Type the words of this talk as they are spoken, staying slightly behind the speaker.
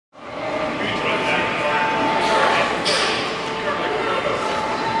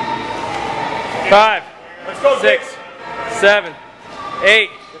5, Let's go, 6, 7, 8.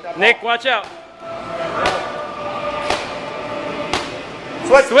 Nick, watch out.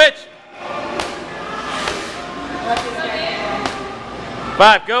 Switch.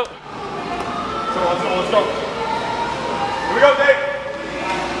 5, go. Let's go. Here we go, Dave.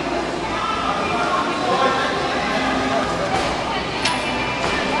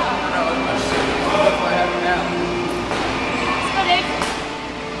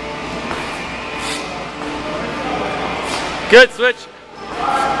 Good, switch.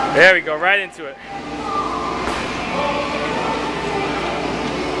 There we go, right into it.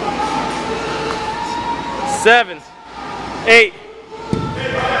 Seven, 8.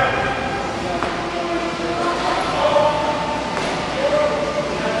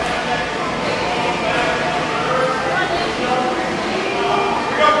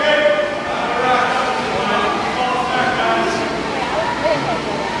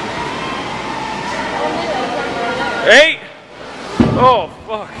 Eight. Oh,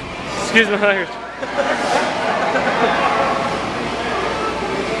 fuck. Excuse my language. 4,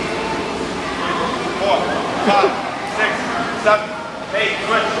 5, 6, 7, 8.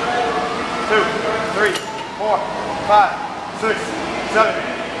 Switch. 2, 3, 4, 5, 6, 7,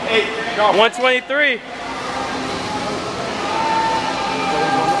 8. Go. 123.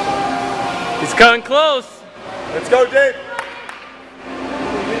 He's cutting close. Let's go, Dave.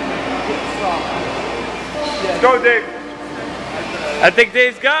 Let's go, Dave. I think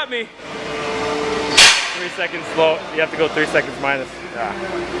Dave's got me. 3 seconds slow. You have to go 3 seconds minus. Yeah.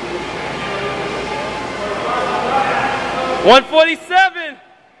 147.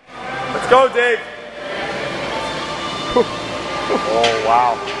 Let's go, Dave. Oh,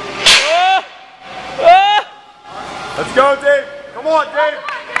 wow. Oh! Oh! Let's go, Dave. Come on, Dave.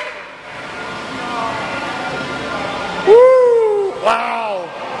 Woo! Wow.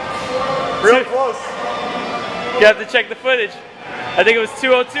 Real close. You have to check the footage. I think it was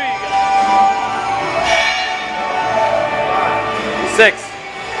 202 you got. 6,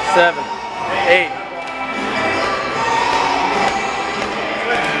 7, 8.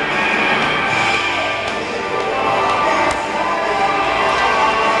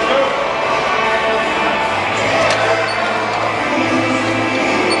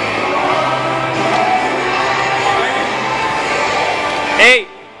 Eight.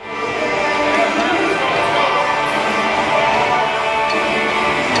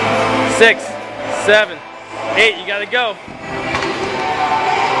 6, 7, 8. You gotta go.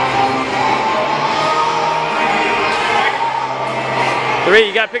 3.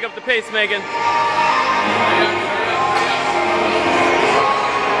 You gotta pick up the pace, Megan.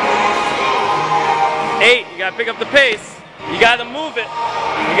 8. You gotta pick up the pace. You gotta move it.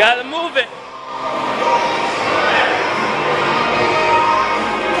 You gotta move it.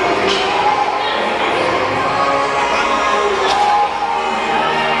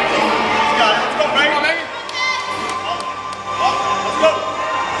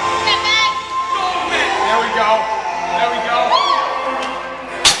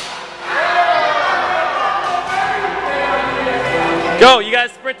 Go, you gotta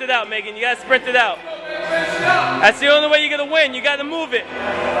sprint it out, Megan. You gotta sprint it out. That's the only way you're gonna win. You gotta move it.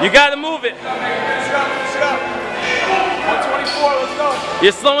 You gotta move it. 124, let's go.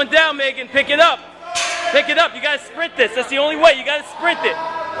 You're slowing down, Megan. Pick it up. Pick it up. You gotta sprint this. That's the only way. You gotta sprint it.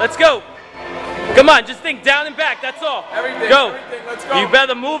 Let's go. Come on, just think down and back. That's all. Everything, go. everything. Let's go. You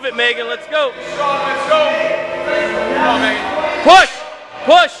better move it, Megan. Let's go. Let's go. Come on, Megan. Push.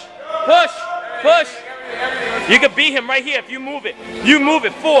 Push. Push. Push. You can beat him right here if you move it. You move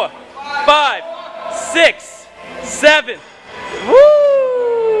it. 4, 5, 6, 7.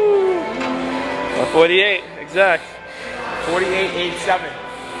 Woo! 148, exact. 48.87.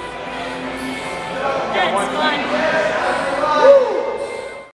 That's fun.